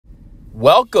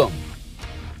Welcome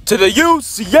to the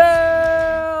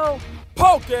UCL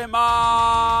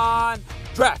Pokemon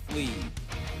Draft League.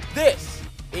 This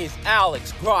is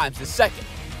Alex Grimes II,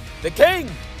 the king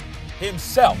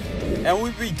himself, and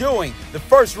we'll be doing the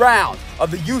first round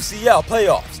of the UCL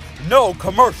playoffs. No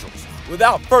commercials.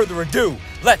 Without further ado,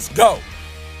 let's go.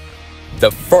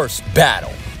 The first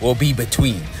battle will be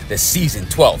between the Season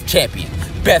 12 champion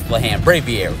Bethlehem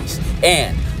Braviaries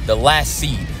and the last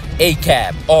seed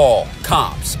ACAB. All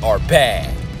comps are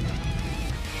bad.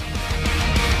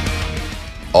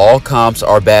 All comps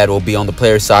are bad will be on the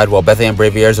player's side, while Bethlehem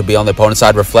Braviaries will be on the opponent's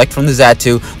side. Reflect from the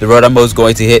Xatu. The Rotombo is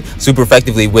going to hit super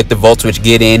effectively with the Volt Switch.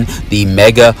 Get in the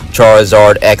Mega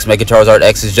Charizard X. Mega Charizard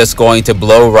X is just going to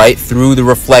blow right through the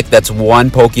Reflect. That's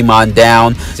one Pokemon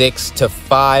down.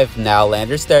 6-5 now.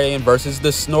 Landorus versus the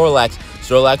Snorlax.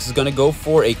 Snorlax is going to go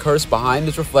for a Curse behind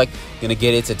this Reflect. Going to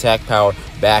get its attack power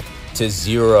back to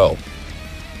 0.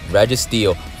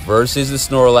 Registeel versus the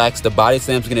Snorlax. The Body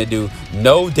Slam is going to do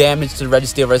no damage to the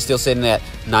Registeel. Registeel sitting at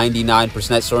 99%.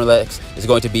 Snorlax is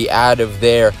going to be out of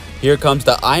there. Here comes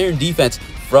the Iron Defense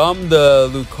from the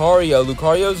Lucario.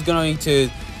 Lucario is going to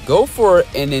go for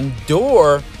an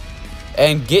Endure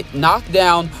and get knocked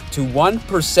down to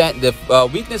 1%. The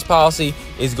weakness policy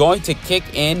is going to kick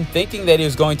in, thinking that he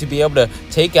was going to be able to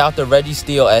take out the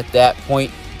Registeel at that point.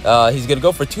 He's going to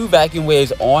go for 2 Vacuum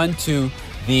Waves onto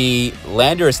the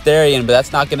Landorus, but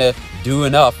that's not going to do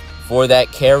enough for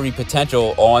that carry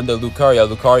potential on the Lucario.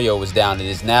 Lucario was down. It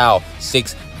is now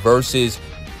 6 versus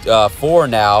 4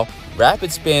 now.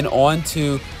 Rapid Spin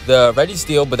onto the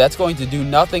Registeel, but that's going to do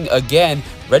nothing again.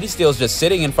 Registeel is just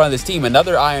sitting in front of this team.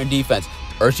 Another Iron Defense.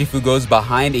 Urshifu goes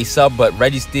behind a sub, but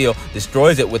Registeel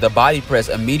destroys it with a Body Press.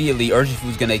 Immediately,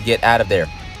 Urshifu's going to get out of there.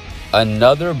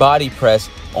 Another Body Press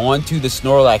onto the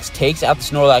Snorlax, takes out the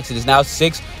Snorlax. It is now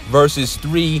 6 versus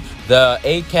 3. The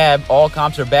ACAB, all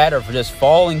comps are bad, are just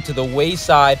falling to the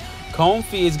wayside.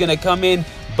 Comfey is going to come in,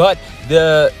 but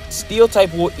the Steel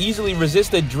type will easily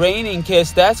resist the Draining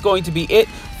Kiss. That's going to be it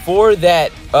for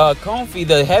that Comfey.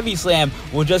 The Heavy Slam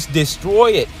will just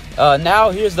destroy it.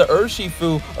 Now here's the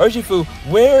Urshifu. Urshifu,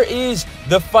 where is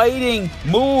the fighting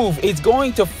move? It's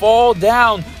going to fall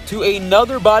down to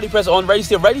another Body Press on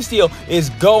Registeel. Registeel is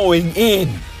going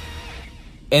in.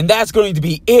 And that's going to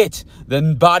be it.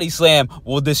 The Body Slam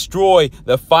will destroy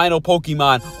the final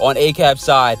Pokemon on ACAB's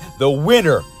side. The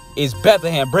winner is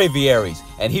Bethlehem Braviaries,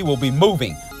 and he will be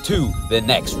moving to the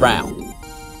next round.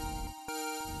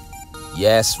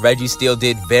 Yes, Registeel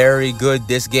did very good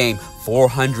this game.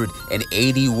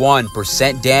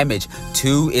 481% damage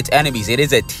to its enemies. It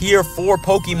is a tier 4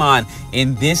 Pokemon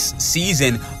in this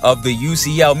season of the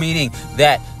UCL, meaning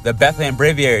that the Bethlehem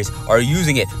Braviaries are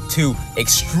using it to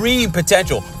extreme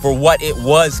potential for what it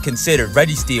was considered.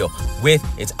 Registeel with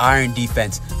its Iron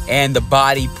Defense and the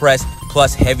Body Press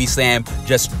plus Heavy Slam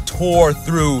just tore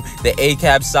through the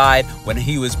ACAB side when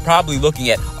he was probably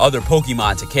looking at other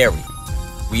Pokemon to carry.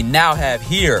 We now have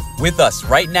here with us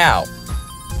right now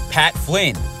Pat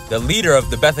Flynn, the leader of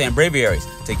the Bethlehem Braviaries,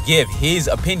 to give his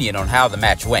opinion on how the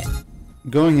match went.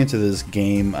 Going into this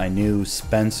game, I knew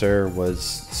Spencer was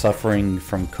suffering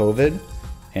from COVID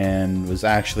and was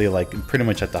actually pretty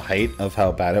much at the height of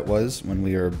how bad it was when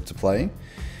we were to play.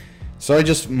 So I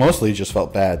mostly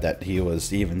felt bad that he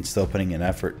was even still putting in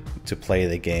effort to play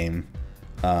the game.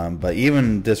 But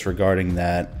even disregarding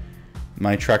that,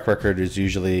 my track record is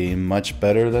usually much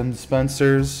better than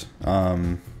Spencer's.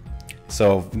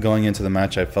 So going into the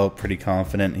match, I felt pretty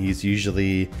confident. He's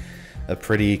usually a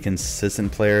pretty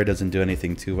consistent player, doesn't do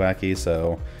anything too wacky,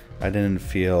 so I didn't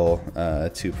feel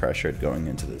too pressured going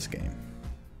into this game.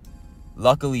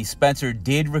 Luckily, Spencer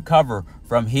did recover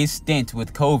from his stint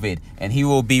with COVID, and he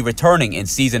will be returning in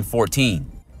Season 14.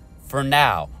 For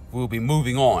now, we'll be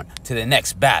moving on to the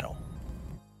next battle.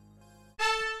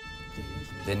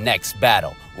 The next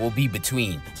battle will be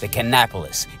between the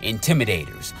Canapolis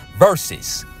Intimidators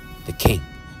versus the king,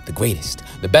 the greatest,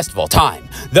 the best of all time,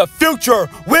 the future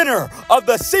winner of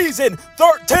the Season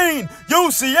 13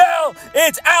 UCL.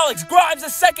 It's Alex Grimes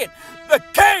II, the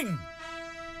king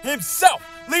himself,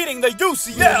 leading the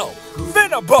UCL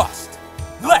Finna-Bust.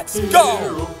 Let's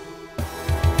go!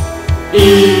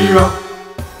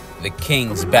 The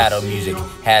king's battle music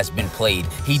has been played.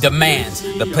 He demands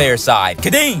the player side.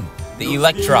 Kadeem, the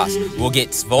Electros, will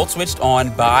get Volt Switched on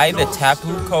by the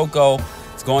Tapu Koko.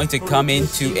 It's going to come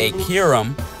into a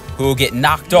Kyurem, who will get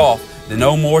knocked off. The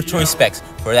no more choice specs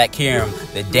for that Kyurem.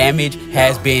 The damage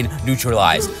has been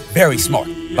neutralized. Very smart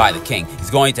by the king.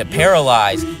 He's going to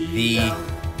paralyze the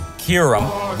secure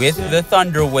him with the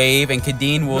Thunder Wave, and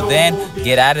Kadeen will then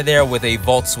get out of there with a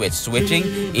Volt Switch, switching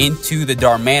into the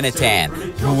Darmanitan,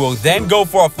 who will then go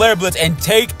for a Flare Blitz and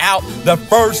take out the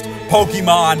first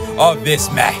Pokemon of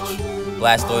this match.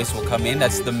 Blastoise will come in.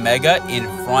 That's the Mega in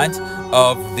front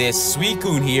of this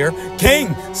Suicune here. King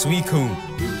Suicune.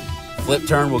 Flip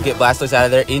turn will get Blastoise out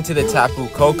of there into the Tapu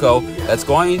Koko. That's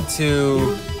going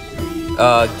to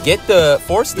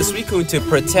force the Suicune to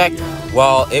protect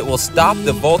while it will stop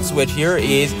the Volt Switch. Here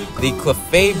is the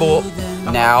Clefable.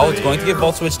 Now it's going to get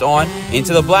Volt Switched on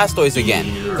into the Blastoise again.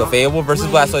 Clefable versus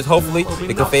Blastoise. Hopefully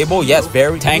the Clefable, yes,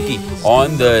 very tanky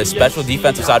on the special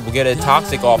defensive side. We'll get a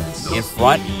Toxic off in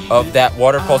front of that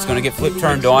Water Pulse. Going to get Flip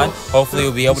turned on. Hopefully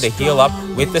we'll be able to heal up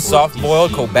with the Soft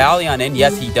Boiled Cobalion. And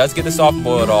yes, he does get the Soft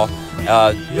Boiled off.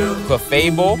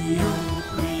 Clefable.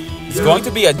 It's going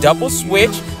to be a double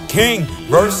switch. King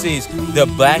versus the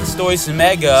Blastoise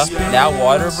Mega. Now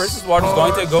Water versus Water is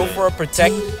going to go for a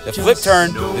protect. The Flip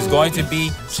turn is going to be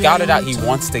scouted out. He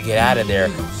wants to get out of there.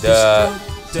 The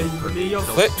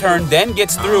Flip turn then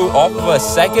gets through off of a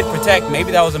second protect.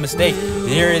 Maybe that was a mistake.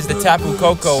 Here is the Tapu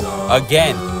Koko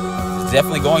again. It's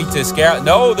definitely going to scare out.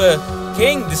 No, the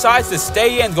King decides to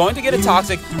stay in, going to get a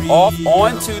Toxic off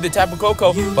onto the Tapu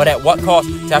Koko, but at what cost?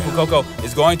 Tapu Koko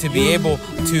is going to be able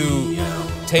to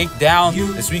take down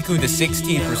the Suicune to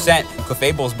 16%.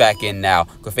 Clefable's back in now.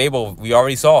 Clefable, we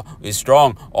already saw, is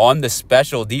strong on the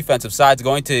special defensive side. It's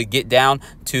going to get down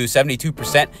to 72%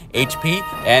 HP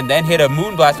and then hit a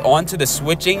Moonblast onto the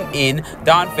switching in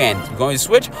Donphan. We're going to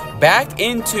switch back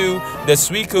into the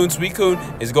Suicune.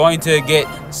 Suicune is going to get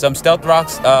some Stealth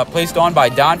Rocks placed on by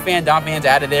Donphan. Donphan's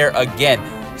out of there again.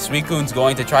 Suicune's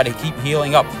going to try to keep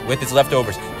healing up with its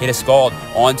leftovers. Hit a Scald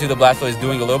onto the Blastoise,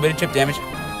 doing a little bit of chip damage.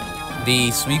 The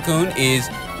Suicune is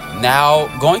now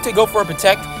going to go for a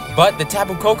protect, but the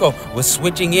Tapu Koko was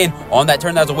switching in on that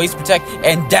turn. That was a waste protect,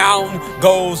 and down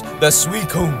goes the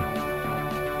Suicune.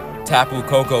 Tapu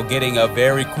Koko getting a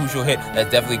very crucial hit that's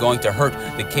definitely going to hurt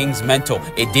the King's mental.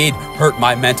 It did hurt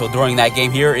my mental during that game.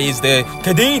 Here is the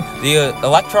Kadeen. The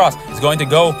Electros is going to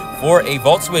go for a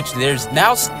Volt Switch. There's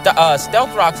now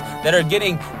Stealth Rocks that are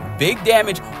getting big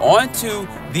damage onto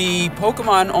the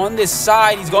Pokemon on this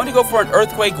side. He's going to go for an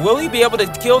Earthquake. Will he be able to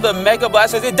kill the Mega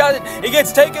Blastoise? It doesn't. It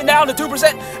gets taken down to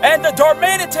 2%, and the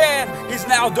Darmanitan is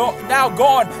now gone.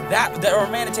 That the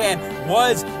Darmanitan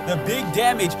was the big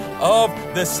damage of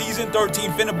the Season 13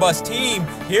 Finibus team.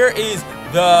 Here is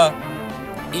the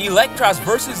Electros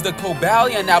versus the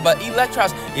Cobalion now, but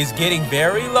Electros is getting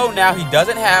very low now. He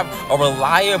doesn't have a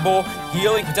reliable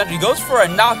healing potential. He goes for a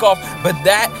knockoff, but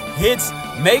that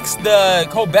makes the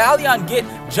Cobalion get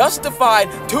justified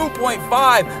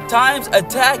 2.5 times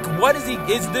attack. What is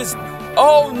this?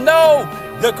 Oh no!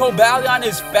 The Cobalion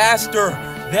is faster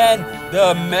than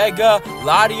the Mega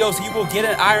Latios. He will get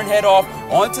an Iron Head off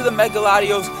onto the Mega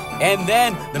Latios, and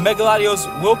then the Mega Latios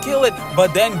will kill it,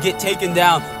 but then get taken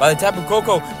down by the Tapu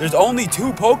Koko. There's only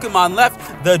 2 Pokemon left.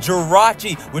 The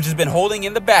Jirachi, which has been holding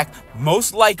in the back,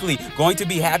 most likely going to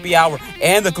be Happy Hour,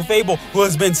 and the Clefable, who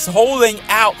has been holding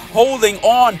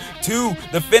on to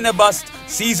the Finibus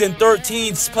Season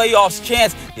 13's playoffs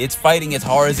chance. It's fighting as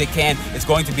hard as it can. It's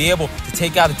going to be able to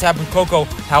take out the Tapu Koko.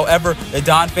 However, the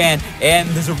Donphan and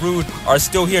the Zarude are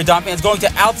still here. Donphan's going to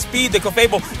outspeed the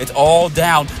Clefable. It's all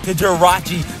down to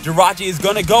Jirachi. Jirachi is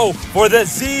going to go for the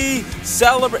Z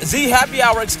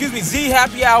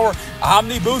Happy Hour.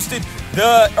 Omni boosted.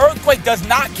 The Earthquake does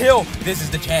not kill. This is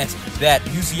the chance that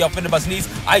UCL Finibus needs.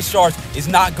 Ice Shards is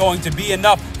not going to be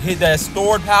enough. The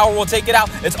stored power will take it out.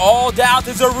 It's all down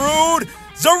to Zarude.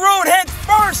 Zarude hits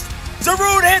first.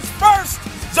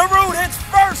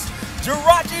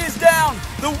 Jirachi is down.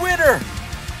 The winner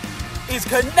is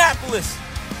Canopolis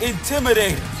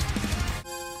Intimidator.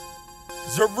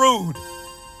 Zarude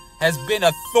has been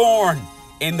a thorn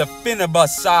in the Finibus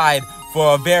side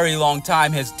for a very long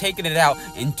time, has taken it out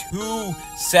in 2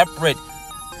 separate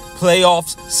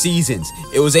playoffs seasons.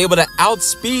 It was able to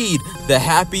outspeed the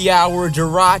Happy Hour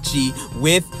Jirachi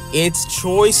with its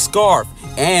Choice Scarf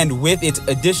and with its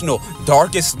additional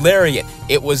Darkest Lariat.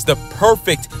 It was the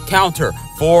perfect counter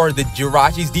for the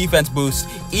Jirachi's defense boost,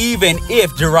 even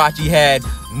if Jirachi had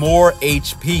more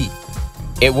HP.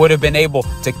 It would have been able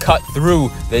to cut through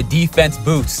the defense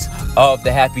boosts of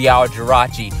the Happy Hour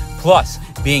Jirachi, plus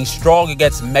being strong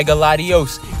against Mega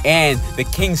Latios and the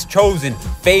King's Chosen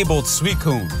fabled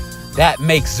Suicune. That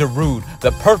makes Zarude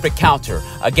the perfect counter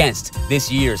against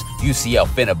this year's UCL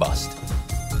Finibus.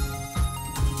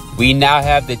 We now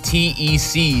have the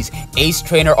TEC's AceTrainer, Orange,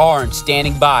 Trainer Orange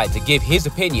standing by to give his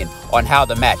opinion on how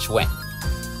the match went.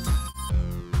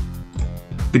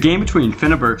 The game between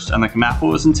Finnaburst and the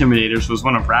Kamapolis Intimidators was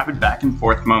one of rapid back and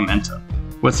forth momentum.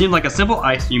 What seemed like a simple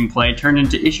ice beam play turned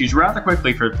into issues rather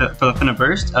quickly for the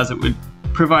Finnaburst, as it would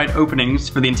provide openings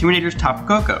for the Intimidators' Tapu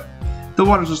Koko. The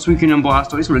Waters of Suicune and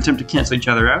Blastoise would attempt to cancel each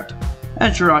other out,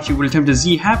 and Jirachi would attempt a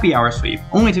Z Happy Hour sweep,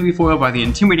 only to be foiled by the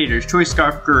Intimidators' Choice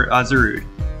Scarf Zarude.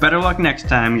 Better luck next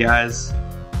time, guys.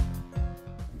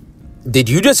 Did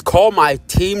you just call my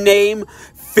team name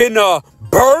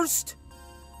Finnaburst?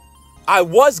 I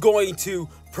was going to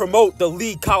promote the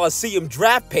League Coliseum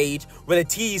draft page where the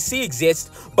TEC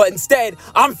exists, but instead,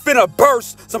 I'm finna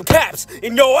burst some caps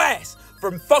in your ass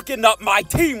from fucking up my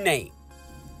team name.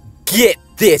 Get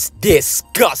this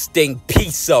disgusting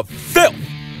piece of filth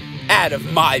out of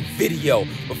my video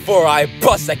before I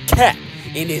bust a cap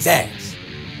in his ass.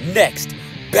 Next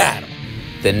battle.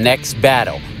 The next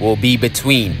battle will be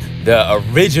between the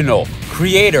original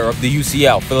creator of the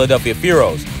UCL, Philadelphia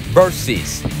Furos,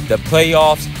 versus the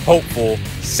playoffs hopeful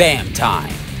Sam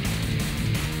Time.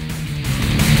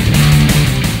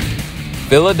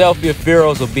 Philadelphia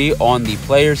Furos will be on the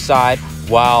player's side,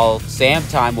 while Sam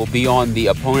Time will be on the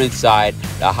opponent's side.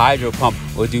 The Hydro Pump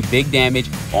will do big damage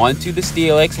onto the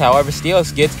Steelix. However,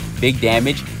 Steelix gets big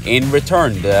damage in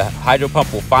return. The Hydro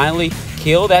Pump will finally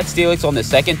kill that Steelix on the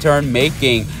second turn,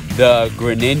 making the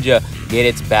Greninja get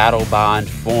its Battle Bond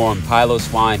form.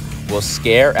 Piloswine will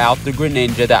scare out the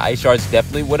Greninja. The Ice Shards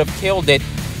definitely would have killed it.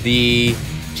 The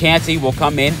Chansey will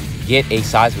come in, get a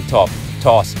Seismic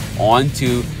toss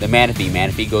onto the Manaphy.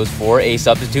 Manaphy goes for a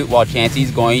substitute, while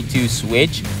Chansey's going to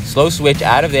slow switch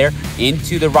out of there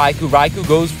into the Raikou. Raikou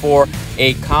goes for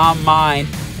a Calm Mind,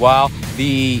 while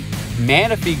the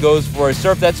Manaphy goes for a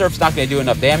Surf. That Surf's not going to do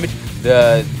enough damage.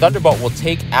 The Thunderbolt will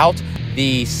take out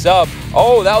the sub.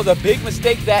 Oh, that was a big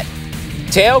mistake. That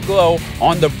Tail Glow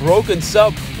on the broken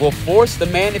sub will force the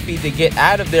Manaphy to get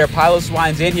out of there.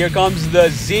 Piloswine's in. Here comes the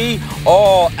Z.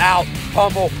 All out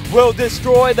pummel will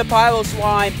destroy the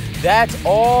Piloswine. That's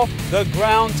all the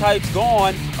ground types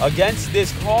gone against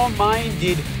this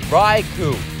calm-minded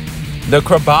Raikou. The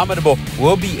Crabominable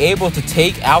will be able to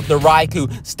take out the Raikou,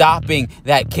 stopping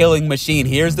that killing machine.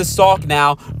 Here's the Stalk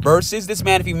now versus this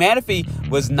Manaphy. Manaphy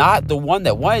was not the one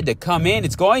that wanted to come in.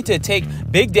 It's going to take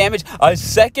big damage. A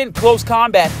second close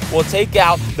combat will take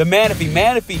out the Manaphy.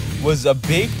 Manaphy was a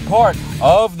big part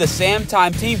of the Sam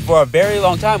Time team for a very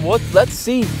long time. Well, let's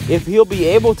see if he'll be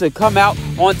able to come out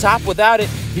on top without it.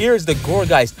 Here's the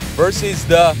Gourgeist versus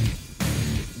the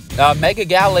Mega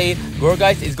Gallade.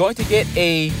 Gourgeist is going to get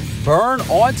a burn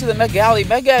onto the Mega Gallade.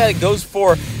 Mega Gallade goes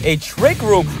for a Trick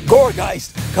Room.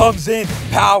 Gourgeist comes in,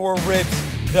 power rips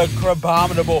the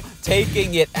Crabominable,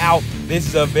 taking it out. This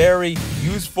is a very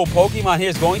useful Pokemon here.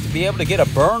 Is going to be able to get a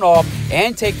burn off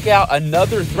and take out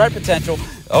another threat potential.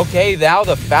 Okay, now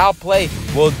the foul play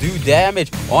will do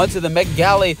damage onto the Mega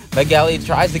Gallade. Mega Gallade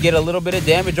tries to get a little bit of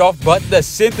damage off, but the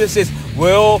Synthesis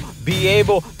will be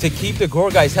able to keep the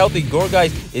Gourgeist healthy.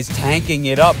 Gourgeist is tanking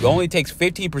it up. It only takes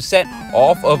 15%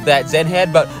 off of that Zen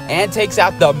Headbutt and takes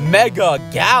out the Mega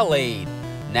Gallade.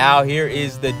 Now here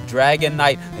is the Dragon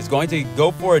Knight. Is going to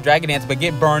go for a Dragon Dance but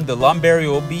get burned. The Lumberry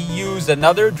will be used.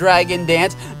 Another Dragon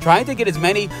Dance, trying to get as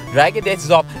many Dragon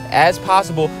Dances off as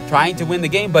possible, trying to win the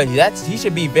game, but he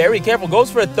should be very careful.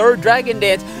 Goes for a third Dragon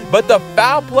Dance, but the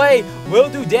foul play will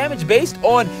do damage based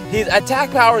on his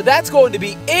attack power. That's going to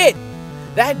be it.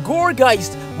 That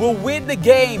Gourgeist will win the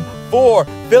game for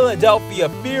Philadelphia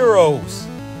Furos.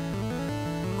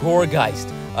 Gourgeist,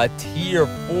 a tier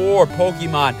 4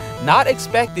 Pokemon, not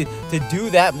expected to do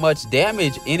that much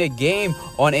damage in a game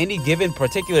on any given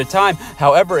particular time.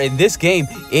 However, in this game,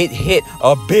 it hit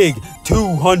a big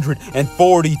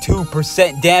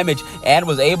 242% damage and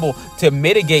was able to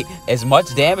mitigate as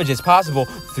much damage as possible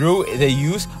through the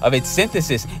use of its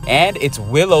Synthesis and its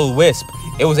Will-O-Wisp.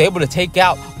 It was able to take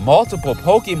out multiple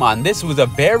Pokemon. This was a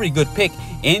very good pick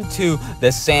into the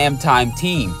Sam Time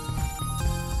team.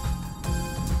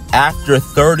 After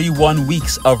 31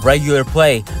 weeks of regular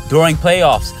play during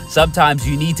playoffs, sometimes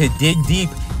you need to dig deep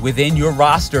within your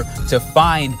roster to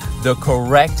find the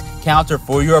correct counter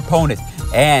for your opponent,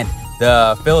 and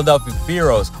the Philadelphia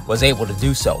Furos was able to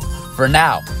do so. For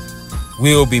now,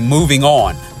 we will be moving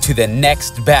on to the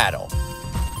next battle.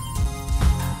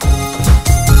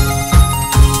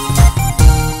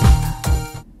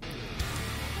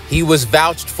 He was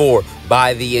vouched for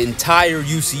by the entire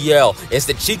UCL. It's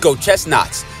the Chico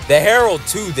Chestnuts, the herald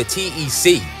to the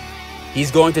TEC.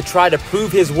 He's going to try to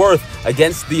prove his worth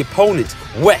against the opponent,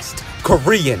 West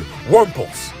Korean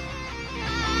Wurmples.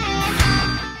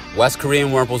 West Korean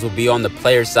Wurmples will be on the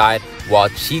player side, while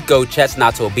Chico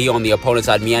Chestnuts will be on the opponent's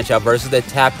side. Mienshao versus the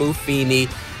Tapu Fini.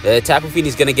 The Tapu Fini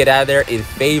is going to get out of there in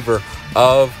favor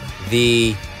of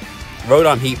the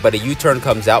Rotom Heat, but a U-turn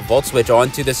comes out. Volt Switch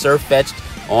onto the Surf Fetch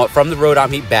from the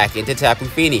Rotom Heat back into Tapu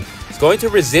Fini. It's going to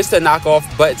resist a knockoff,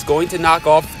 but it's going to knock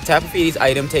off Tapu Fini's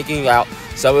item, taking out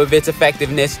some of its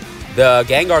effectiveness. The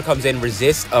Gengar comes in,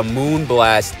 resists a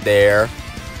Moonblast there,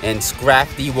 and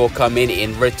Scrafty will come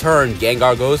in return.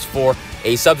 Gengar goes for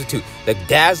a substitute. The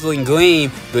Dazzling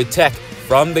Gleam, good tech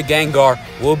from the Gengar,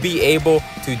 will be able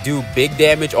to do big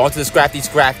damage onto the Scrafty.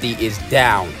 Scrafty is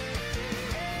down.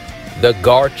 The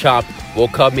Garchomp will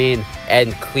come in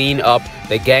and clean up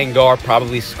the Gengar,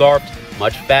 probably Scarfed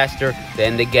much faster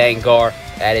than the Gengar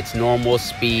at its normal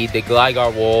speed. The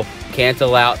Gligar will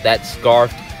cancel out that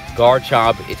Scarfed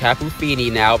Garchomp. Tapu Fini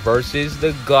now versus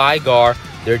the Gligar.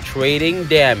 They're trading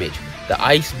damage. The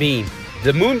Ice Beam.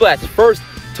 The Moonblast first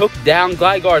took down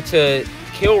Gligar to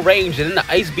kill range, and then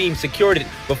the Ice Beam secured it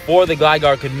before the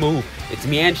Gligar could move. It's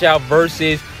Mienshao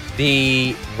versus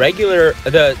the Mega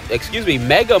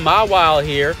Mawile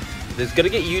here. That's going to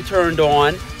get U-turned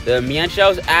on. The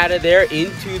Mienshao's out of there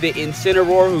into the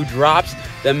Incineroar, who drops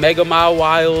the Mega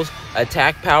Mawile's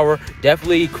attack power.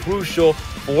 Definitely crucial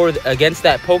against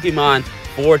that Pokemon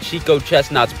for Chico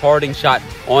Chestnut's parting shot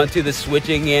onto the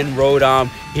switching in Rotom.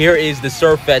 Here is the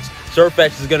Surf Fetch. Surf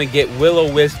Fetch is going to get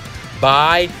Will-O-Wisp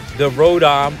by the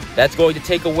Rotom. That's going to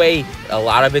take away a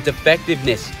lot of its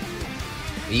effectiveness.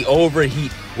 The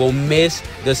Overheat will miss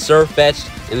the Surf Fetch,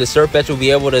 and the Surf Fetch will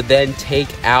be able to then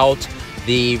take out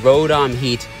the Rotom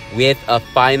Heat with a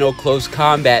final close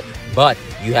combat. But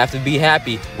you have to be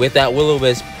happy with that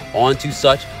Will-O-Wisp onto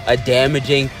such a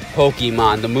damaging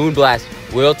Pokemon. The Moonblast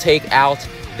will take out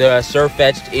the Surf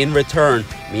Fetch in return.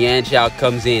 Mienshao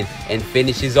comes in and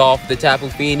finishes off the Tapu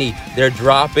Fini. They're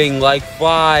dropping like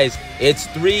flies. It's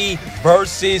 3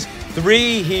 versus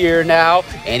 3 here now.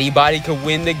 Anybody could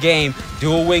win the game.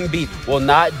 Dual Wing Beat will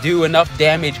not do enough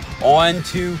damage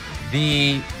onto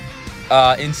the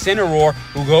Incineroar,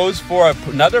 who goes for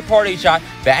another party shot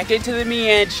back into the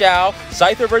Mienshao.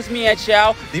 Scyther versus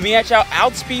Mienshao. The Mienshao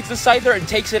outspeeds the Scyther and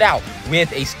takes it out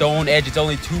with a Stone Edge. It's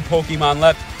only 2 Pokemon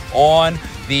left on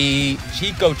the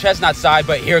Chico Chestnut side,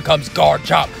 but here comes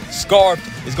Garchomp. Scarfed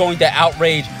is going to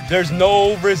outrage. There's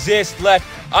no resist left.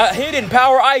 Hidden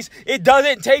Power Ice. It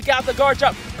doesn't take out the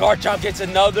Garchomp. Garchomp gets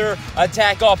another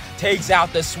attack off, takes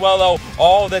out the Swallow.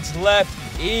 All that's left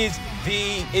is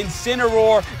the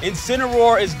Incineroar.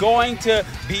 Incineroar is going to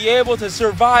be able to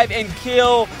survive and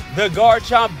kill the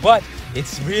Garchomp, but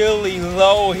it's really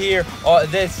low here.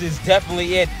 This is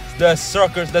definitely it. The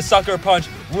Sucker Punch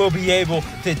will be able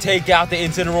to take out the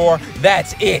Incineroar.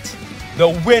 That's it. The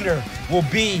winner will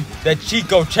be the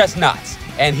Chico Chestnuts,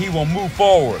 and he will move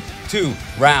forward to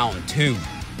round 2.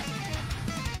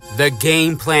 The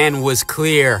game plan was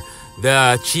clear.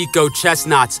 The Chico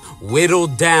Chestnuts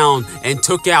whittled down and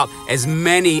took out as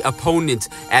many opponents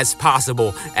as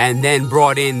possible, and then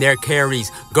brought in their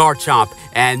carries, Garchomp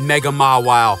and Mega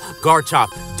Mawile. Garchomp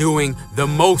doing the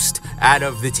most out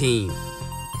of the team.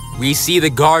 We see the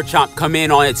Garchomp come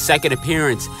in on its second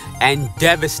appearance and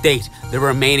devastate the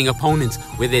remaining opponents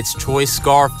with its Choice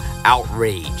Scarf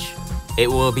Outrage. It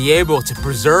will be able to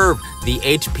preserve the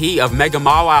HP of Mega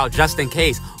Mawile just in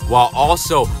case, while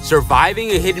also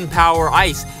surviving a Hidden Power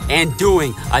Ice and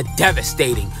doing a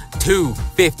devastating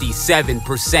 257%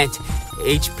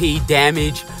 HP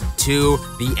damage to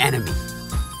the enemy.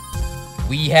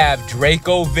 We have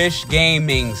Dracovish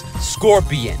Gaming's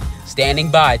Scorpion standing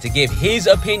by to give his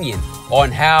opinion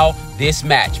on how this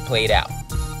match played out.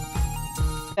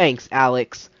 Thanks,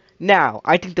 Alex. Now,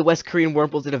 I think the West Korean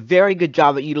Wurmples did a very good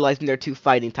job at utilizing their 2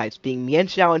 fighting types, being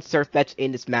Mienshao and Surf Fetch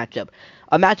in this matchup.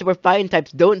 A matchup where fighting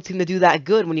types don't seem to do that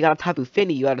good when you got a Tapu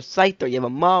Fini, you got a Scyther, you have a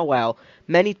Mawile,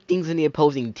 many things in the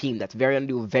opposing team. That's going to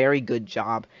do a very good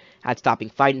job at stopping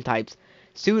fighting types.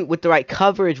 Soon, with the right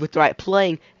coverage, with the right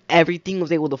playing, everything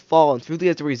was able to fall, and through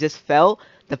as the resist fell,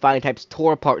 the fighting types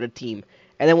tore apart the team.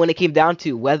 And then when it came down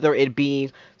to whether it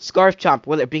being Scarf Chomp,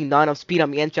 whether it being not enough speed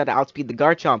on Mienshao to outspeed the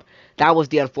Garchomp, that was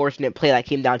the unfortunate play that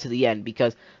came down to the end,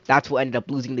 because that's what ended up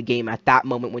losing the game at that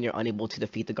moment when you're unable to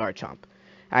defeat the Garchomp.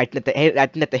 I think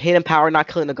that the Hidden Power not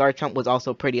killing the Garchomp was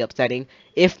also pretty upsetting.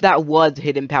 If that was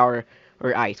Hidden Power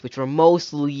or Ice, which we're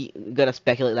mostly going to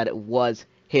speculate that it was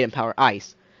Hidden Power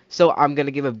Ice. So I'm going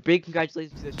to give a big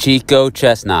congratulations to the Chico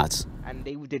Chestnuts. And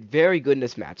they did very good in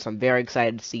this match, so I'm very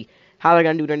excited to see how they're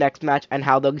going to do their next match and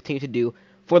how they'll continue to do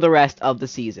for the rest of the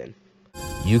season.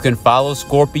 You can follow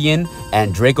Scorpion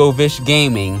and Dracovish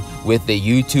Gaming with the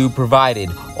YouTube provided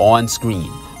on screen.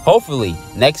 Hopefully,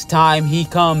 next time he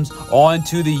comes on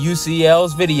to the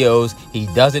UCL's videos, he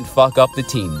doesn't fuck up the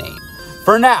team name.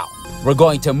 For now, we're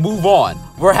going to move on.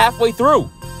 We're halfway through.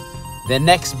 The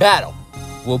next battle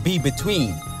will be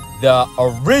between the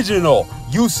original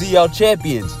UCL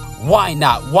champions, Why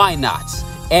Nots,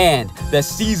 and the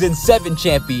Season 7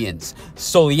 champions,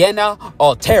 Soliana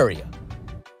Altaria.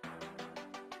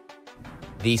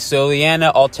 The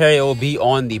Soliana Altaria will be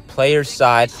on the player's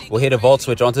side. Will hit a Volt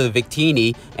Switch onto the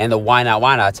Victini, and the Why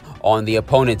Nots on the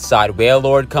opponent's side.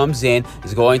 Wailord comes in,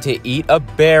 is going to eat a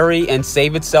berry and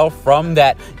save itself from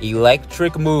that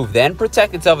electric move, then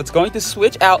protect itself. It's going to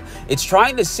switch out. It's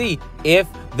trying to see if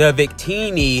the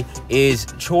Victini is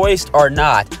choiced or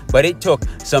not, but it took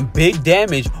some big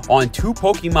damage on 2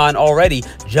 Pokemon already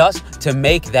just to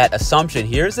make that assumption.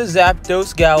 Here's the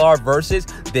Zapdos Galar versus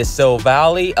the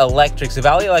Silvally Electric.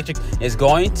 Silvally Electric is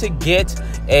going to get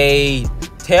a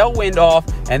Tailwind off,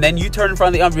 and then U-turn in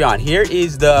front of the Umbreon. Here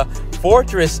is the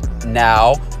Fortress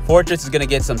now. Fortress is going to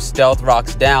get some Stealth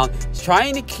Rocks down. He's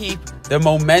trying to keep the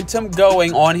momentum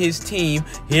going on his team.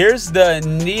 Here's the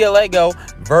Nihilego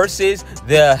versus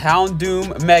the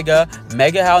Houndoom Mega.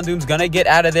 Mega Houndoom's gonna get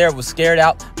out of there. It was scared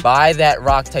out by that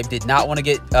rock type. Did not want to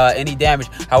get any damage.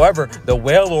 However, the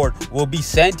Wailord will be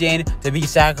sent in to be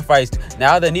sacrificed.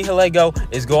 Now the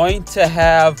Nihilego is going to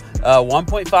have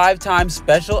 1.5 times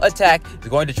special attack. He's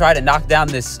going to try to knock down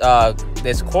this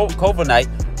Corviknight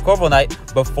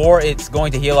before it's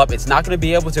going to heal up. It's not going to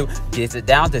be able to. Gets it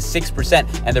down to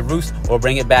 6%, and the Roost will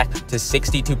bring it back to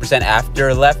 62%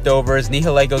 after leftovers.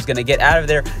 Nihilego is going to get out of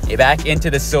there, back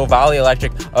into the Silvally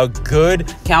Electric. A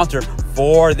good counter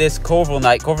for this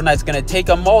Corviknight. Corviknight's going to take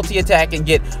a multi-attack and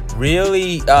get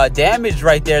really damaged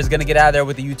right there. Is going to get out of there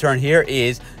with the U-turn. Here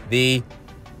is the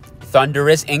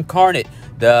Thundurus Incarnate.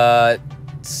 The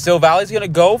Silvally's going to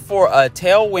go for a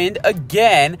Tailwind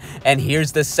again, and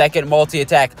here's the second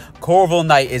multi-attack.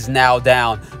 Corviknight is now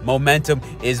down. Momentum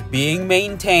is being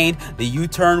maintained. The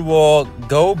U-turn will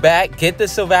go back, get the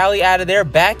Silvally out of there,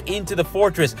 back into the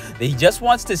Fortress. He just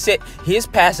wants to sit his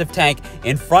passive tank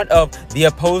in front of the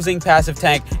opposing passive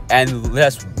tank and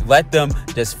just let them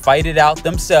just fight it out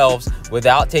themselves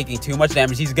without taking too much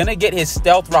damage. He's going to get his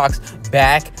Stealth Rocks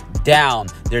back down.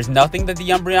 There's nothing that the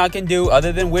Umbreon can do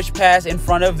other than Wish Pass in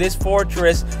front of this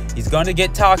Fortress. He's going to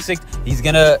get Toxic. He's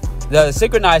going to... The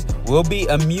Synchronized will be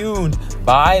immune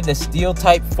by the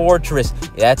Steel-type Fortress.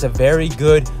 That's a very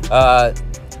good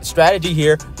strategy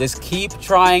here. Just keep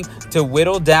trying to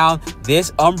whittle down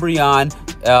this Umbreon.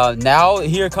 Now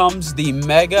here comes the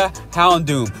Mega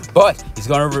Houndoom, but he's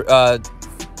going to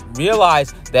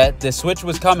realize that the switch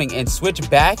was coming and switch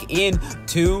back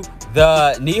into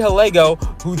the Nihilego,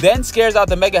 who then scares out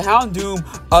the Mega Houndoom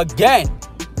again.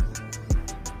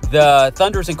 The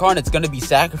Thundurus Incarnate's going to be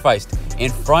sacrificed in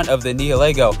front of the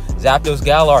Nihilego. Zapdos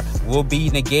Galar will be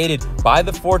negated by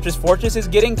the Fortress. Fortress is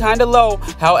getting kind of low.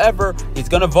 However, it's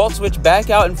going to Volt Switch back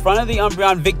out in front of the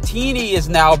Umbreon. Victini is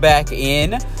now back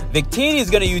in. Victini is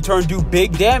going to U-turn, do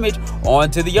big damage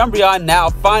onto the Umbreon. Now,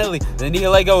 finally, the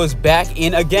Nihilego is back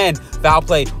in again. Foul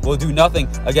Play will do nothing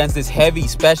against this heavy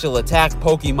special attack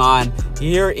Pokemon.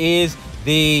 Here is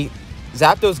the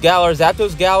Zapdos Galar.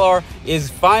 Zapdos Galar is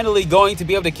finally going to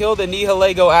be able to kill the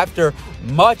Nihilego after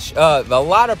a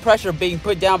lot of pressure being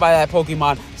put down by that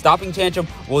Pokemon. Stomping Tantrum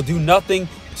will do nothing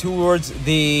towards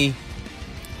the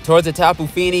Tapu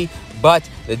Fini, but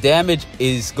the damage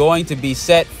is going to be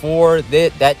set for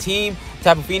that team.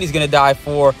 Tapu Fini is going to die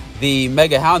for the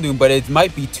Mega Houndoom, but it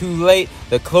might be too late.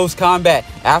 The close combat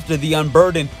after the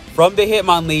Unburden from the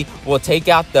Hitmonlee will take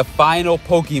out the final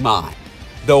Pokemon.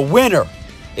 The winner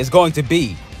is going to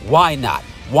be Why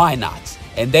Nots,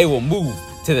 and they will move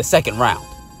to the second round.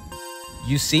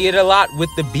 You see it a lot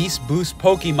with the Beast Boost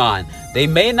Pokemon. They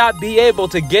may not be able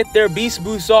to get their Beast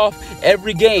Boost off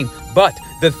every game, but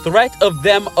the threat of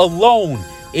them alone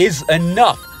is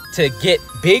enough to get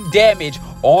big damage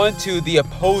onto the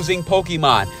opposing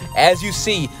Pokemon. As you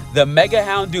see, the Mega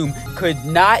Houndoom could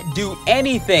not do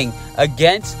anything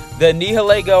against the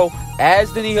Nihilego,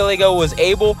 as the Nihilego was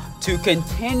able to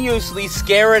continuously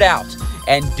scare it out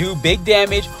and do big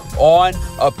damage on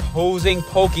opposing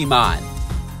Pokemon.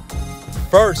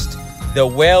 First, the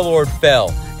Wailord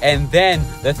fell, and then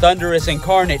the Thundurus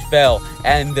Incarnate fell,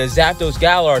 and the Zapdos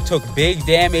Galar took big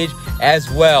damage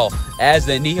as well, as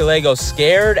the Nihilego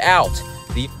scared out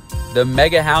the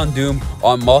Mega Houndoom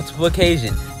on multiple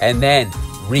occasions, and then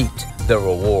reaped the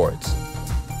rewards.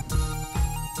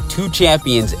 2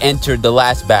 champions entered the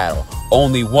last battle.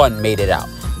 Only one made it out.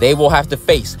 They will have to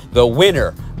face the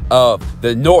winner of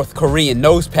the North Korean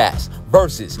Nose Pass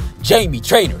versus Jamie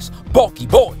Trainer's Bulky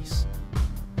Boys.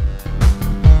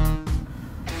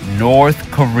 North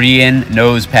Korean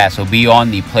Nose Pass will be on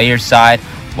the player's side,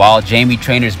 while Jamie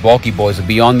Trainer's Bulky Boys will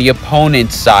be on the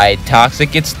opponent's side.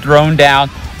 Toxic gets thrown down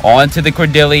onto the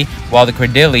Cordilli, while the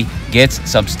Cordilli gets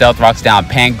some stealth rocks down.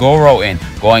 Pangoro in,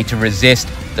 going to resist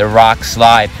the rock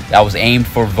slide that was aimed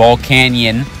for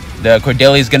Volcanion. The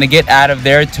Cordeli is going to get out of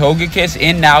there. Togekiss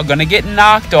in now, going to get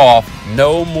knocked off.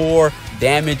 No more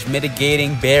damage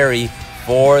mitigating berry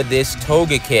for this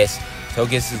Togekiss.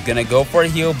 Togekiss is going to go for a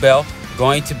heal bell,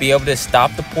 going to be able to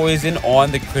stop the poison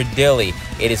on the Cordeli.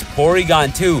 It is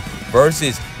Porygon 2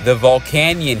 versus the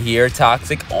Volcanion here.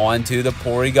 Toxic onto the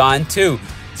Porygon 2.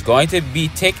 It's going to be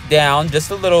ticked down just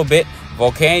a little bit.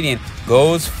 Volcanion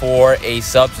goes for a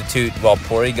substitute while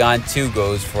Porygon 2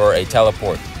 goes for a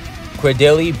teleport.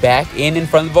 Cordeli back in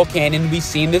front of the Volcanion. We've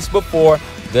seen this before.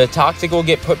 The Toxic will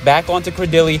get put back onto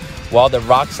Cordeli while the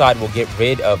Rock Slide will get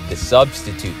rid of the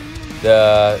substitute.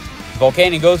 The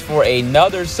Volcanion goes for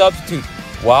another substitute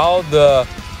while the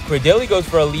Cordeli goes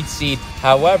for a Leech Seed.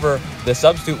 However, the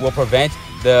substitute will prevent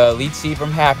the Leech Seed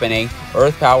from happening.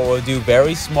 Earth Power will do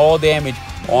very small damage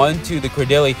onto the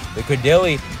Cordeli. The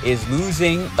Cordeli is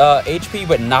losing HP,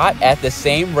 but not at the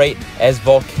same rate as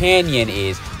Volcanion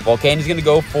is. Volcanion is going to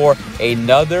go for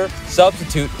another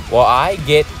substitute while I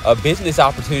get a business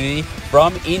opportunity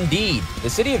from Indeed.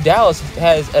 The city of Dallas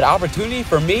has an opportunity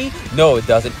for me? No, it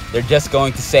doesn't. They're just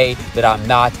going to say that I'm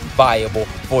not viable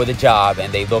for the job,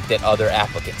 and they looked at other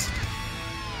applicants.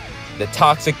 The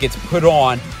Toxic gets put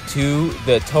on to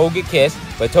the Togekiss,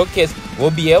 but Togekiss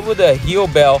will be able to heal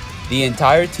bell the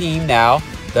entire team now.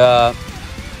 The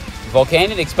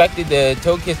Volcanion expected the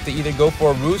Togekiss to either go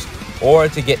for a roost or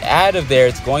to get out of there.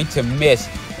 It's going to miss.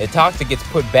 The Toxic gets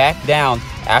put back down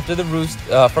after the roost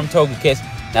from Togekiss.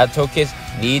 Now Togekiss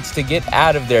needs to get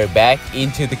out of there, back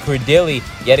into the Cordeli.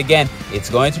 Yet again, it's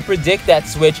going to predict that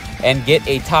switch and get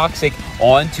a Toxic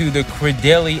onto the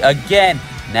Cordeli again.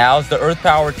 Now's the Earth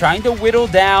Power trying to whittle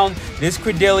down this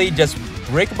Cordeli just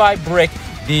brick by brick.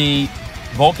 The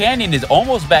Volcanion is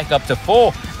almost back up to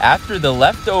full after the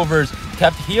leftovers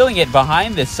kept healing it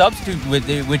behind the substitute,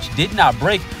 which did not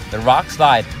break. The Rock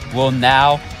Slide will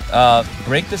now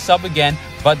break the sub again,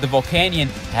 but the Volcanion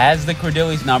has the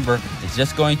Cordeli's number. It's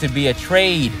just going to be a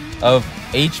trade of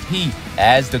HP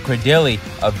as the Cordeli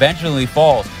eventually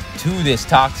falls to this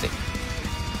Toxic.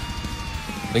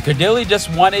 The Cordeli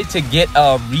just wanted to get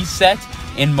a reset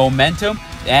in momentum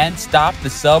and stop the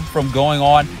sub from going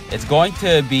on. It's going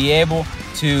to be able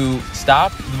to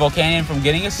stop the Volcanion from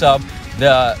getting a sub.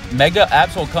 The Mega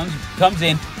Absol comes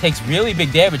in, takes really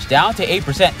big damage, down to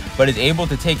 8%, but is able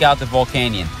to take out the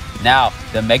Volcanion. Now,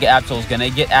 the Mega Absol is going to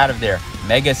get out of there.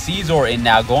 Mega Caesar in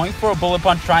now, going for a Bullet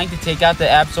Punch, trying to take out the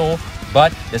Absol,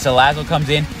 but the Salazzle comes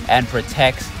in and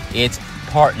protects its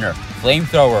partner.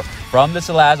 Flamethrower from the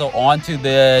Salazzle onto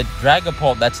the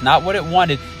Dragapult. That's not what it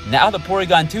wanted. Now the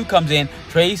Porygon 2 comes in,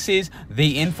 traces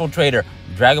the Infiltrator.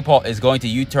 Dragapult is going to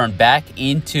U-turn back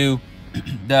into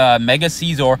the Mega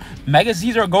Caesar. Mega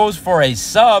Caesar goes for a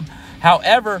sub.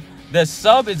 However, the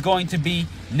sub is going to be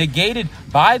negated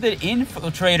by the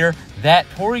Infiltrator that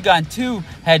Porygon 2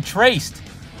 had traced.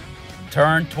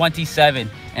 Turn 27,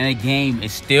 and the game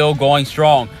is still going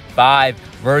strong. 5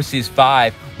 versus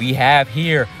 5. We have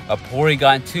here a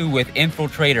Porygon 2 with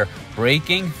Infiltrator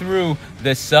breaking through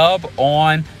the sub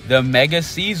on the Mega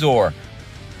Caesar.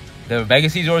 The Mega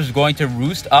Caesar is going to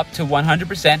roost up to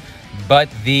 100%, but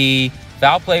the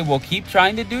Foul Play will keep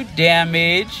trying to do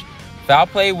damage. Foul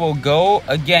Play will go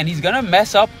again. He's going to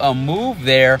mess up a move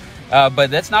there, but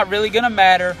that's not really going to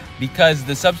matter because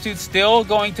the substitute's still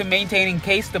going to maintain in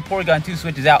case the Porygon 2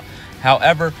 switches out.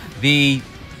 However, the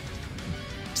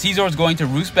Caesar is going to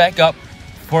roost back up.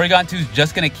 Porygon 2 is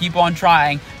just going to keep on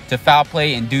trying to Foul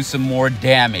Play and do some more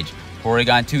damage.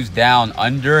 Porygon 2's down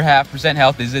under 0.5%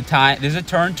 health. There's a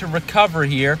turn to recover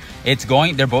here.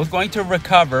 They're both going to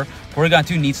recover. Porygon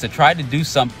 2 needs to try to do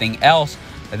something else.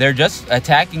 They're just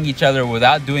attacking each other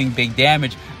without doing big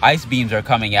damage. Ice Beams are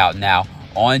coming out now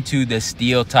onto the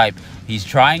Steel type. He's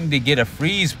trying to get a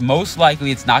freeze. Most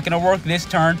likely it's not going to work this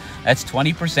turn. That's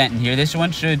 20% in here. This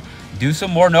one should do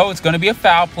some more. No, it's going to be a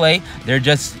Foul Play. They're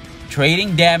just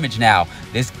trading damage now.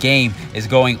 This game is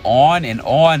going on and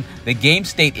on. The game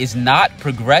state is not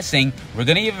progressing. We're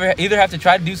going to either have to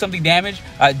try to do something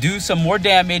do some more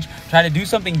damage, try to do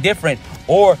something different,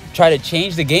 or try to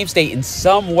change the game state in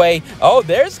some way. Oh,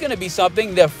 there's going to be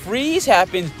something. The freeze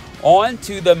happens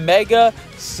onto the Mega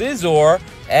Scizor,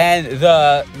 and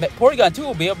the Porygon 2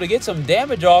 will be able to get some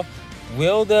damage off.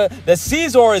 Will the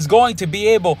Scizor is going to be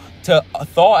able to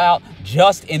thaw out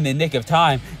just in the nick of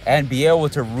time and be able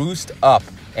to roost up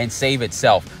and save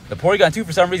itself. The Porygon 2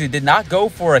 for some reason did not go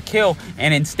for a kill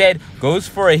and instead goes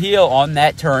for a heal on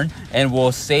that turn and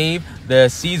will save the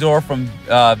Scizor from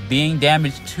being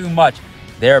damaged too much.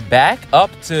 They're back up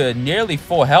to nearly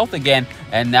full health again,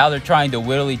 and now they're trying to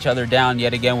whittle each other down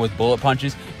yet again with bullet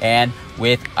punches and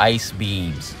with ice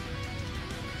beams.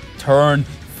 Turn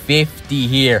 50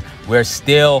 here. We're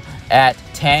still at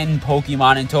 10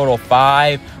 Pokemon in total,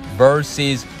 5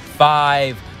 versus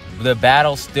 5. The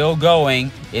battle's still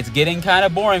going. It's getting kind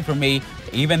of boring for me,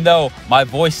 even though my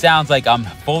voice sounds like I'm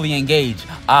fully engaged.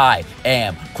 I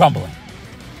am crumbling.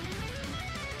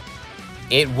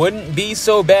 It wouldn't be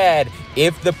so bad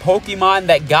if the Pokemon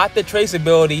that got the trace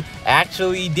ability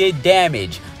actually did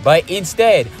damage, but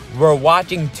instead we're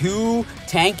watching 2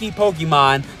 tanky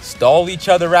Pokemon stall each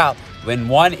other out when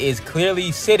one is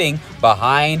clearly sitting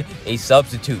behind a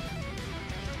substitute.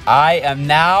 I am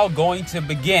now going to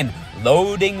begin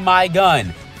loading my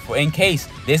gun in case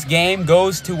this game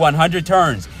goes to 100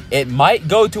 turns. It might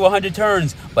go to 100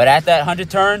 turns, but at that 100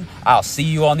 turn, I'll see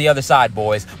you on the other side,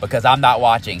 boys, because I'm not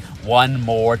watching one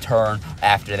more turn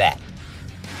after that.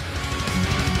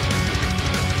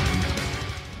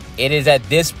 It is at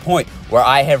this point where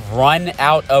I have run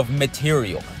out of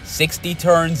material. 60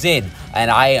 turns in,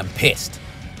 and I am pissed.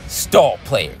 Stall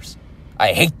players.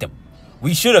 I hate them.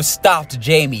 We should have stopped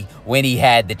Jamie when he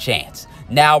had the chance.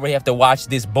 Now we have to watch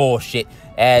this bullshit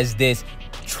as this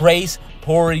Trace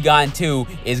Porygon 2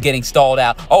 is getting stalled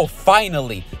out. Oh,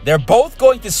 finally. They're both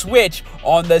going to switch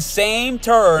on the same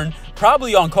turn,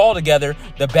 probably on call together,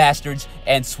 the bastards,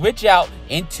 and switch out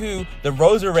into the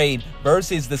Roserade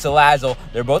versus the Salazzle.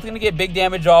 They're both going to get big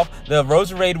damage off. The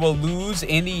Roserade will lose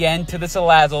in the end to the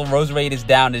Salazzle. Roserade is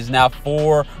down. It is now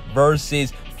 4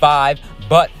 versus 5.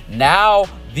 But now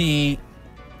the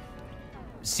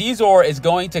Scizor is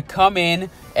going to come in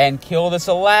and kill the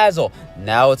Salazzle.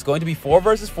 Now it's going to be 4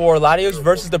 versus 4. Latios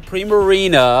versus the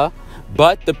Primarina.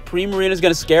 But the Primarina is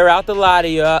going to scare out the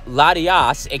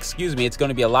Latias. Excuse me, it's going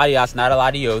to be a Latias, not a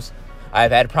Latios.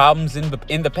 I've had problems in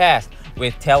the past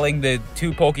with telling the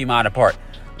 2 Pokemon apart.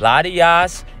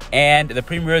 Latias and the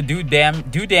Primarina do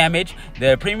damage.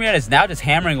 The Primarina is now just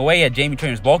hammering away at Jamie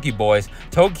Trainer's bulky boys.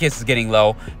 Togekiss is getting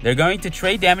low. They're going to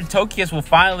trade damage. Togekiss will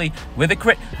finally, with a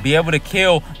crit, be able to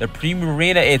kill the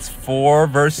Primarina. It's 4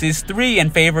 versus 3 in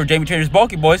favor of Jamie Trainer's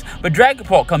bulky boys, but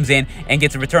Dragapult comes in and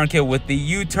gets a return kill with the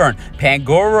U-turn.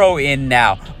 Pangoro in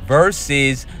now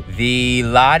versus the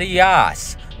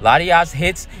Latias. Latias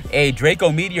hits a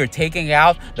Draco Meteor, taking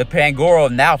out the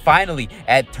Pangoro. Now, finally,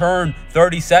 at turn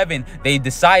 37, they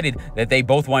decided that they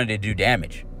both wanted to do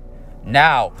damage.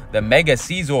 Now, the Mega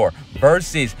Scizor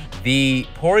versus the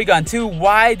Porygon 2.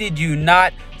 Why did you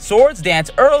not Swords Dance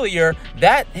earlier?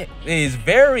 That is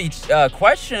very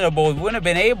questionable. Wouldn't have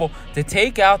been able to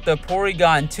take out the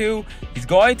Porygon 2. He's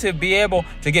going to be able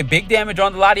to get big damage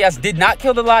on the Latias. Did not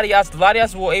kill the Latias. The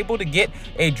Latias were able to get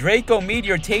a Draco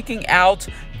Meteor, taking out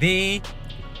the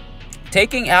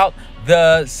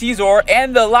Scizor,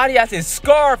 and the Latias is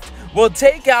scarfed. Will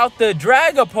take out the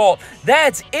Dragapult.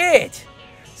 That's it.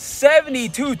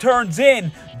 72 turns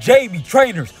in. Jamie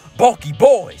Trainer's bulky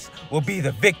boys will be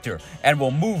the victor and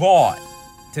will move on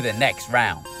to the next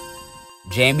round.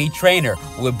 Jamie Trainer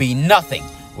would be nothing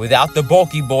without the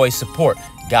bulky boys' support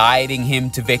guiding him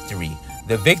to victory.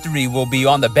 The victory will be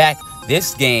on the back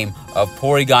this game of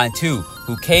Porygon 2,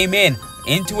 who came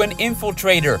into an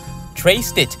infiltrator,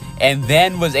 traced it, and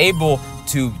then was able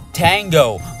to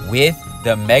tango with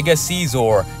the Mega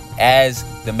Scizor, as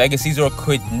the Mega Scizor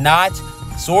could not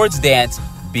Swords Dance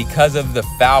because of the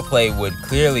foul play, would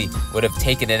have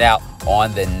taken it out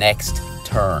on the next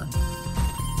turn.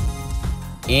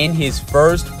 In his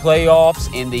first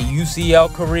playoffs in the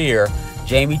UCL career,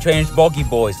 Jamie Trainer's bulky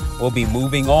boys will be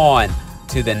moving on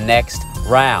to the next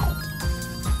round.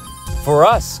 For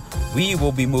us, we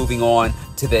will be moving on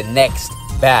to the next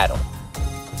battle.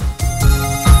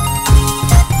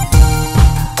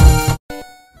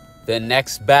 The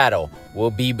next battle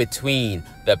will be between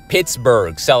the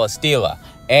Pittsburgh Celesteela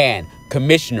and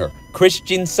Commissioner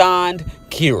Christian Sand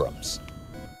Kirums.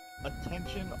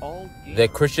 The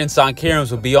Christian Sand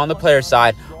Kirums will be on the player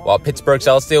side, while Pittsburgh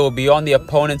Celesteela will be on the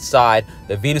opponent's side.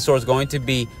 The Venusaur is going to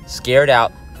be scared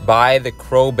out by the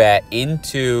Crobat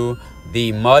into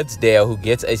the Mudsdale, who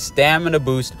gets a stamina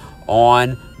boost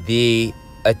on the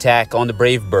attack on the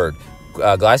Brave Bird.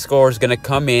 Gliscor is going to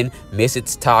come in, miss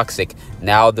its Toxic.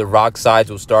 Now the Rock Sides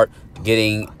will start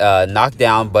getting knocked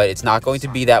down, but it's not going to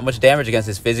be that much damage against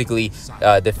this physically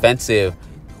defensive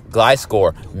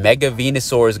Gliscor. Mega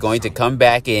Venusaur is going to come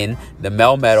back in. The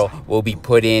Melmetal will be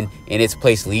put in its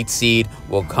place. Leech Seed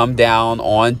will come down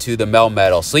onto the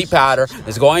Melmetal. Sleep Powder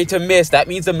is going to miss. That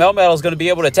means the Melmetal is going to be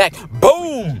able to attack.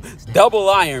 Boom! Double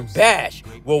Iron Bash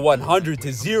will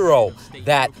 100-0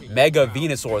 that Mega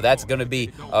Venusaur. That's going to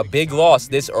be a big loss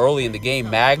this early in the game.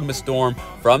 Magma Storm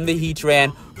from the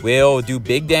Heatran will do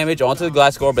big damage onto the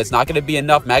Gliscor, but it's not going to be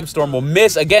enough. Magma Storm will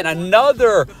miss again.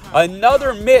 Another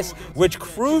miss, which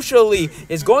crucially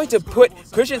is going to put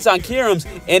Christian Sankerums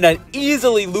in an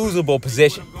easily losable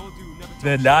position.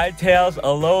 The Ninetales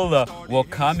Alola will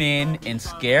come in and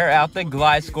scare out the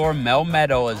Gliscor.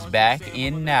 Melmetal is back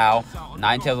in now.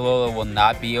 Ninetales Alola will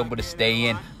not be able to stay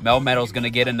in. Melmetal is going to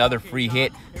get another free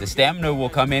hit. The Stamina will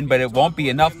come in, but it won't be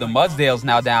enough. The Mudsdale's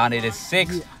now down. It is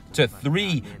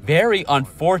 6-3. Very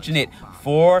unfortunate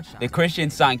for the Christian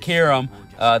Sankerum.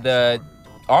 The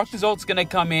Arctazolt's going to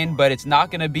come in, but it's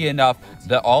not going to be enough.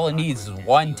 All it needs is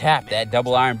one tap. That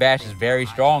double Iron Bash is very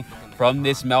strong from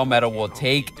this Melmetal. Will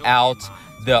take out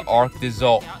the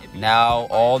Arctazolt. Now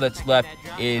all that's left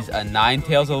is a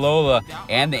Ninetales Alola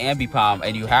and the Ambipom,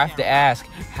 and you have to ask,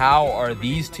 how are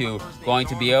these two going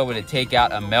to be able to take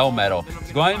out a Melmetal?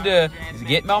 It's going to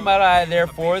get Melmetal out of there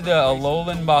for the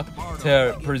Alolan Muck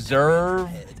to preserve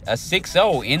a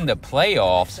 6-0 in the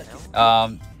playoffs.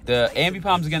 The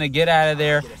Ambipom's going to get out of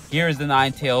there. Here's the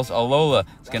Ninetales Alola.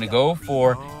 It's going to go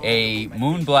for a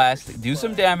Moonblast, do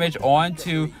some damage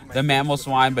onto the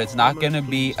Mamoswine, but it's not going to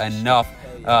be enough.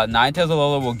 Ninetales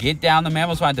Alola will get down the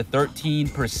Mamoswine to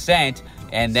 13%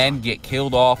 and then get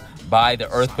killed off by the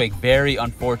Earthquake. Very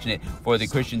unfortunate for the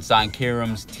Christian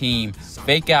Sankerum's team.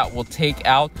 Fake Out will take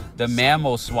out the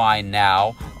Mamoswine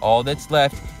now. All that's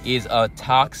left is a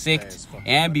Toxic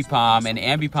Ambipom, and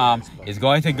Ambipom is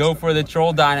going to go for the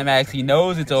Troll Dynamax. He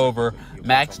knows it's over.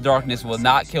 Max Darkness will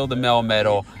not kill the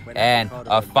Melmetal, and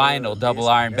a final double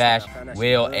Iron Bash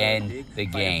will end the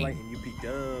game.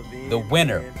 The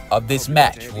winner of this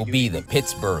match will be the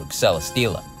Pittsburgh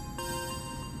Celesteela.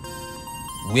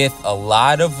 With a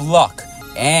lot of luck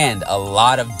and a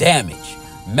lot of damage,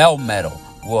 Melmetal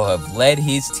will have led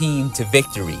his team to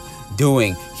victory,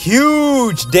 doing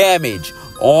huge damage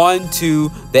onto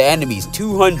the enemies.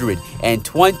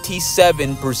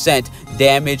 227%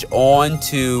 damage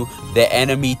onto the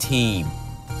enemy team.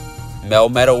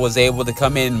 Melmetal was able to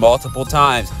come in multiple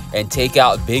times and take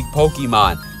out big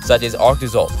Pokemon such as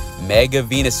Arctazolt, Mega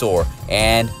Venusaur,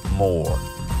 and more.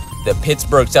 The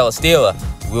Pittsburgh Celesteela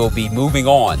will be moving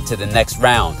on to the next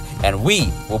round, and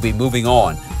we will be moving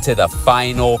on to the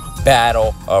final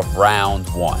battle of round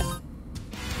 1.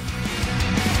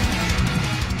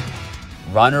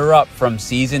 Runner-up from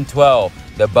Season 12,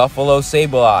 the Buffalo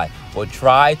Sableye will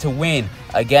try to win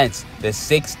against the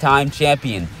 6-time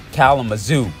champion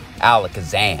Kalamazoo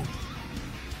Alakazam.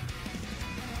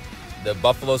 The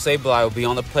Buffalo Sableye will be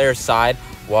on the player side,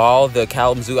 while the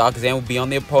Kalamazoo Alakazam will be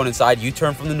on the opponent's side.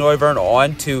 U-turn from the Noivern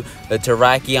onto the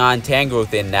Terrakion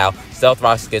Tangrowth now. Stealth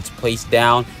Rocks gets placed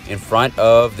down in front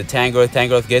of the Tangrowth.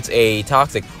 Tangrowth gets a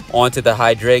Toxic onto the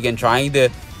Hydreigon, trying to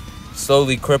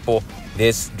slowly cripple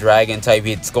this Dragon type.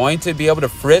 It's going to be able to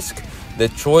frisk the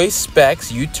Choice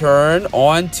Specs. U-turn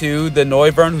onto the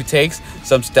Noivern, who takes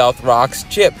some Stealth Rocks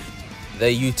chip.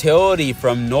 The utility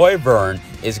from Noivern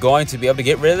is going to be able to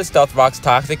get rid of the Stealth Rocks.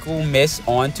 Toxic will miss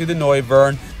onto the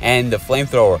Noivern, and the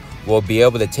Flamethrower will be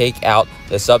able to take out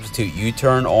the substitute.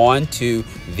 U-turn onto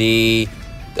the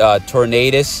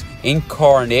Tornadus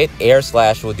Incarnate. Air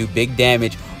Slash will do big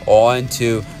damage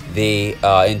onto the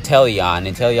Inteleon.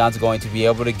 Inteleon's going to be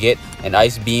able to get an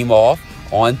Ice Beam off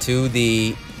onto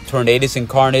the Tornadus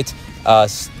Incarnate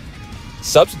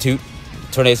substitute.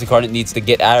 Tornadus Incarnate needs to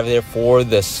get out of there for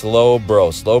the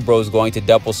Slowbro. Slowbro is going to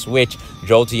double switch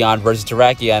Jolteon versus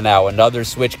Terrakion now. Another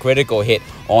switch critical hit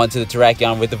onto the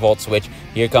Terrakion with the Volt Switch.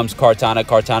 Here comes Kartana.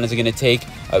 Kartana is going to take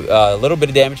a little bit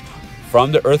of damage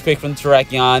from the Earthquake from the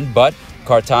Terrakion, but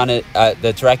Kartana,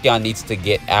 the Terrakion needs to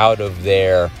get out of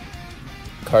there.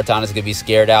 Kartana is going to be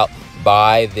scared out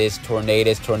by this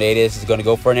Tornadus. Tornadus is going to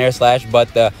go for an Air Slash, but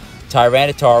the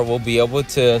Tyranitar will be able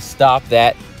to stop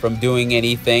that from doing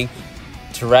anything.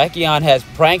 Terrakion has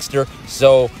Prankster,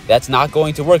 so that's not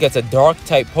going to work. That's a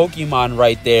Dark-type Pokemon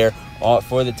right there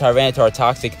for the Tyranitar.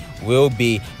 Toxic will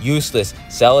be useless.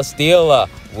 Celesteela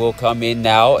will come in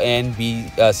now and be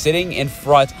sitting in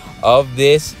front of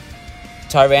this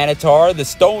Tyranitar. The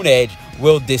Stone Edge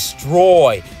will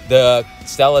destroy the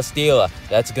Celesteela.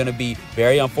 That's going to be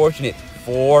very unfortunate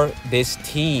for this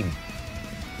team.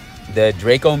 The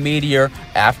Draco Meteor,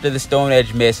 after the Stone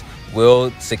Edge miss,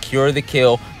 will secure the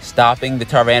kill, stopping the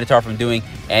Tyranitar from doing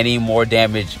any more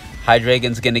damage.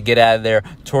 Hydreigon's going to get out of there.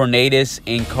 Tornadus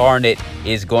Incarnate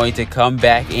is going to come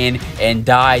back in and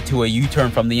die to a U-turn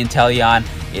from the Inteleon.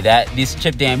 This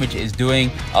chip damage is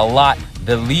doing a lot.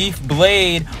 The Leaf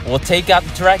Blade will take out the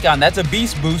Terrakion. That's a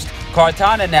Beast Boost.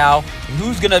 Kartana now,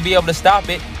 who's going to be able to stop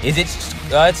it?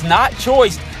 It's not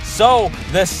choiced. So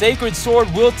the Sacred Sword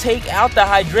will take out the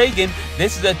Hydreigon.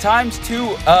 This is a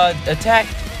 ×2 attack.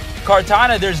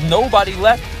 Kartana, there's nobody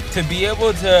left to be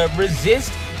able to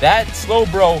resist. That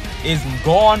Slowbro is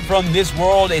gone from this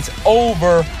world. It's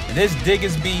over. This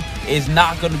Diggersby is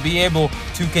not going to be able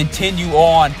to continue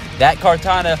on. That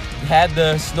Kartana had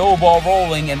the snowball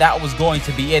rolling, and that was going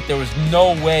to be it. There was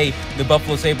no way the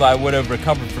Buffalo Sableye would have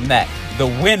recovered from that. The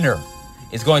winner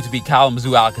is going to be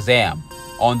Kalamazoo Alakazam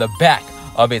on the back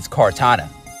of its Kartana.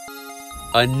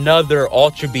 Another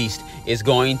Ultra Beast is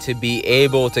going to be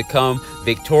able to come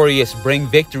victorious, bring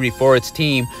victory for its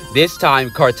team. This time,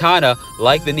 Kartana,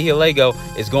 like the Nihilego,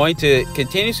 is going to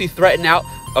continuously threaten out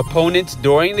opponents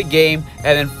during the game,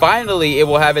 and then finally it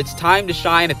will have its time to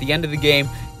shine at the end of the game,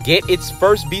 get its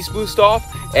first Beast Boost off,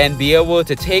 and be able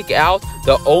to take out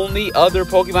the only other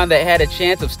Pokemon that had a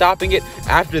chance of stopping it.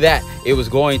 After that, it was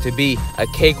going to be a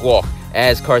cakewalk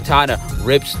as Kartana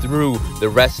rips through the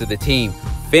rest of the team,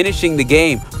 finishing the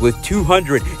game with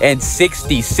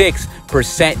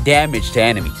 266% damage to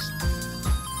enemies.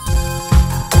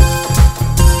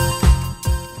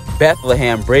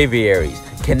 Bethlehem Braviaries,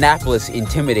 Canapolis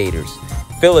Intimidators,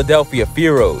 Philadelphia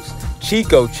Fearos,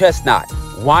 Chico Chestnut,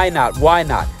 Why Not,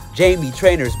 Jamie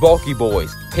Trainer's Bulky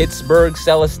Boys, Pittsburgh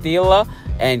Celesteela,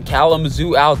 and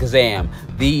Kalamazoo Alakazam.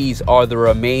 These are the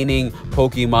remaining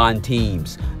Pokemon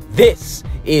teams. This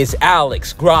is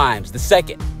Alex Grimes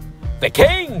II, the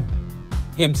king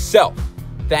himself.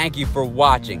 Thank you for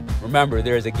watching. Remember,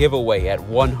 there is a giveaway at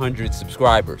 100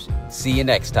 subscribers. See you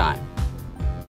next time.